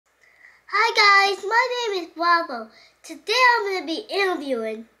Hi guys, my name is Bravo. Today I'm going to be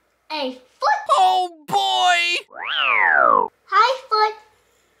interviewing a Foot. Oh boy! Hi Foot.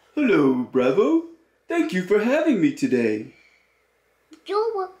 Hello, Bravo. Thank you for having me today.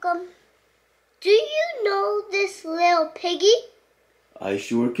 You're welcome. Do you know this little piggy? I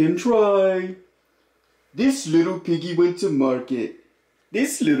sure can try. This little piggy went to market.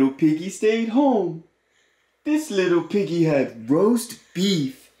 This little piggy stayed home. This little piggy had roast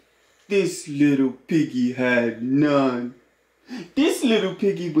beef. This little piggy had none. This little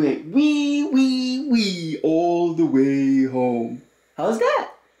piggy went wee, wee, wee all the way home. How's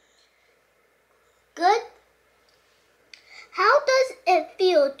that? Good. How does it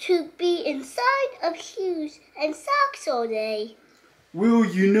feel to be inside of shoes and socks all day? Well,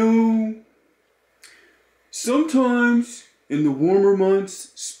 sometimes in the warmer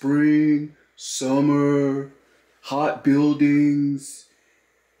months, spring, summer, hot buildings,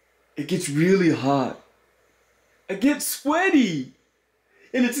 it gets really hot. I get sweaty.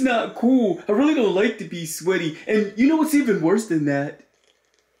 And it's not cool. I really don't like to be sweaty. And you know what's even worse than that?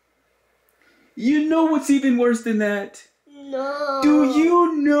 You know what's even worse than that? No. Do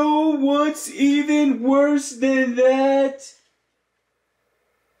you know what's even worse than that?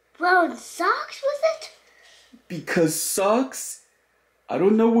 Brown socks, was it? Because socks, I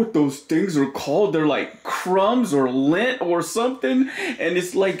don't know what those things are called. They're like crumbs or lint or something. And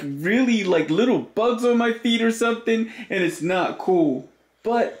it's like really like little bugs on my feet or something. And it's not cool.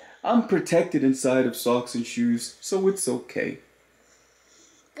 But I'm protected inside of socks and shoes, so it's okay.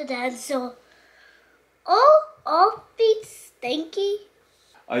 Good answer. All feet stinky?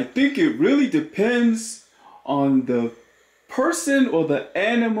 I think it really depends on the person or the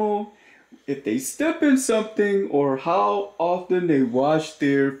animal, if they step in something or how often they wash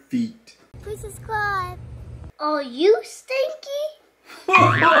their feet. Please subscribe. Are you stinky?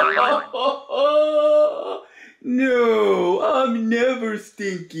 No, I'm never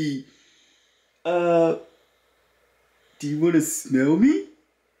stinky. Do you want to smell me?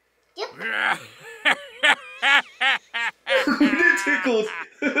 Yep. That tickles.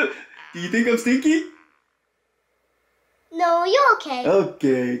 Do you think I'm stinky? No, you're okay.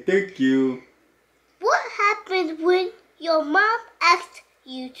 Okay, thank you. What happened when your mom asked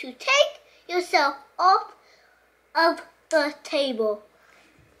you to take yourself off of the table?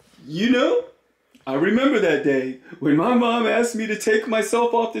 I remember that day when my mom asked me to take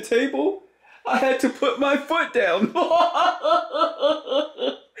myself off the table. I had to put my foot down.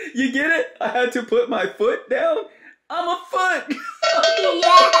 You get it? I had to put my foot down. I'm a foot.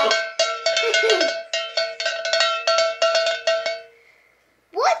 Yeah.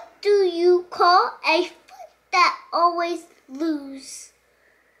 What do you call a foot that always loses?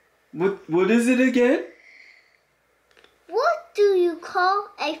 What is it again? What do you call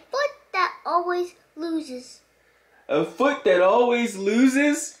a foot that always loses? A foot that always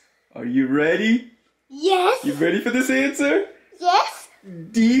loses? Are you ready? Yes. You ready for this answer? Yes.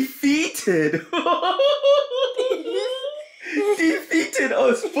 Defeated. Defeated.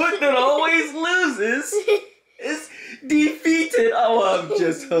 A foot that always loses is defeated. Oh, I'm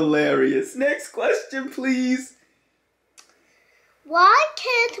just hilarious. Next question, please. Why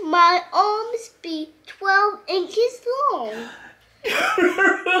can't my arms be 12 inches long?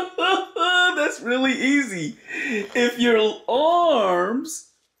 That's really easy. If your arms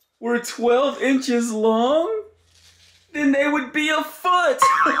were 12 inches long, then they would be a foot.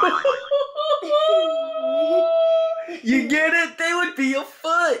 You get it? They would be a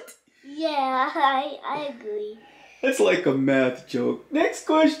foot. Yeah, I agree. That's like a math joke. Next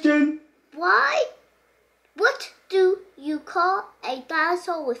question. What do you call a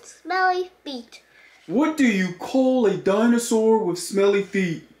dinosaur with smelly feet? What do you call a dinosaur with smelly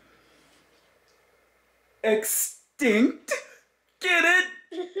feet? Extinct? Get it?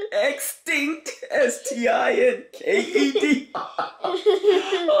 Extinct. S-T-I-N-K-E-D. Oh,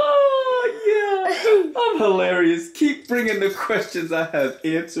 yeah. I'm hilarious. Keep bringing the questions. I have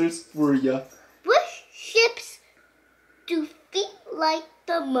answers for you. Which ships do feet like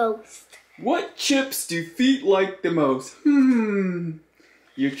the most? What chips do feet like the most?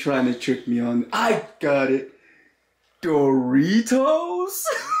 You're trying to trick me on. I got it. Doritos?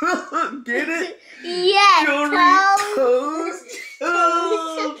 Get it? Yes, Doritos?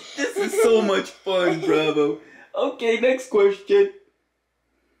 Oh, this is so much fun, Bravo. Okay, next question.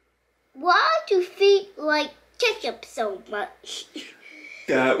 Why do feet like ketchup so much?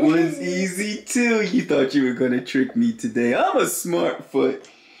 That was easy too. You thought you were going to trick me today. I'm a smart foot.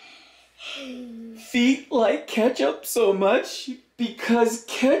 Feet like ketchup so much because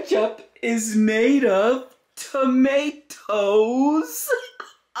ketchup is made of tomatoes.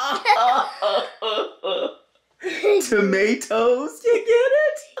 Tomatoes, you get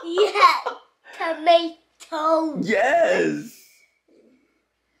it? Yeah, tomatoes. Yes.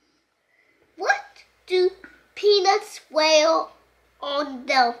 What do peanuts wear on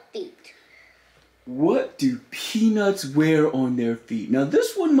their feet? What do peanuts wear on their feet? Now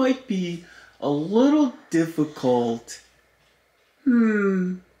this one might be a little difficult.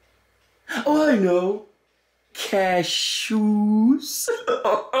 Oh, I know. Cashews.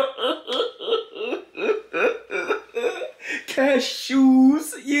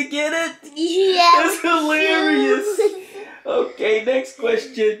 Cashews, you get it? Yeah. That's hilarious. Okay, next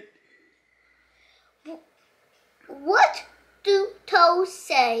question. What do toads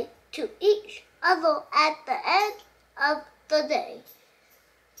say to each other at the end of the day?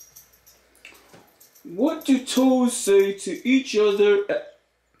 What do toads say to each other?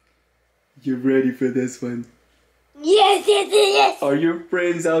 You ready for this one? Yes, yes, yes. Are your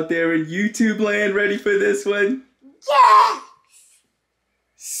friends out there in YouTube land ready for this one? Yes.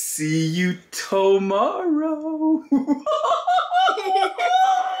 See you tomorrow.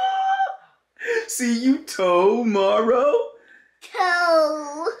 See you tomorrow.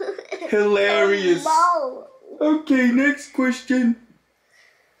 Toe. Hilarious. Tomorrow. Okay, next question.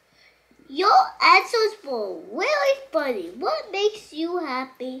 Your answers were really funny. What makes you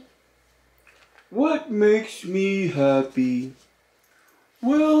happy? What makes me happy?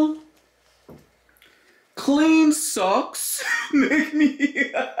 Well, clean socks make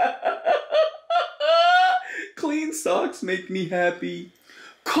me clean socks make me happy.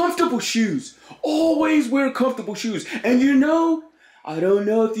 Comfortable shoes. Always wear comfortable shoes. And you know, I don't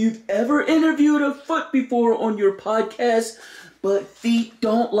know if you've ever interviewed a foot before on your podcast, but feet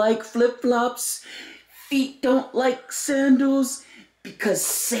don't like flip-flops. Feet don't like sandals because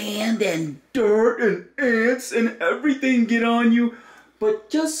sand and dirt and ants and everything get on you.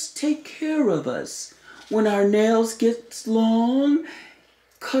 But just take care of us. When our nails get long,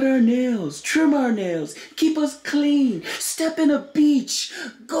 cut our nails, trim our nails, keep us clean, step in a beach,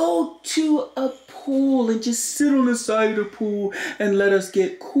 go to a pool and just sit on the side of the pool and let us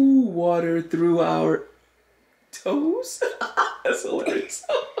get cool water through our toes. That's hilarious.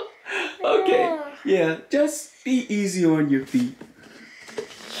 Okay, yeah, just be easy on your feet.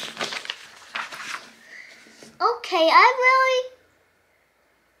 Okay,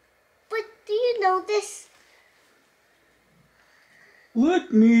 but do you know this?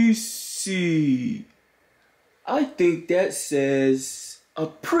 Let me see. I think that says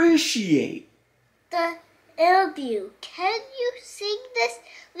appreciate. The interview. Can you sing this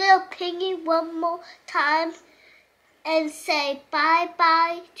little piggy one more time and say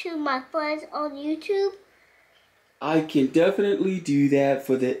bye-bye to my friends on YouTube? I can definitely do that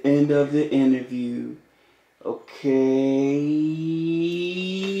for the end of the interview. Okay.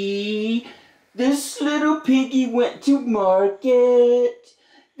 This little piggy went to market.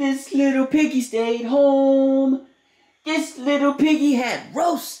 This little piggy stayed home. This little piggy had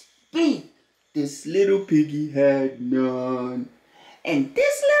roast beef. This little piggy had none. And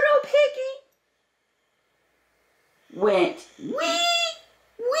this little piggy went wee,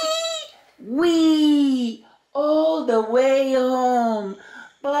 wee, wee all the way home.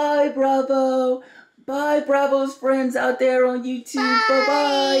 Bye, Bravo. Bye, Bravo's friends out there on YouTube.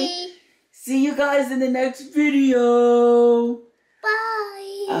 Bye-bye. See you guys in the next video.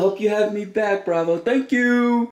 Bye. I hope you have me back, Bravo. Thank you.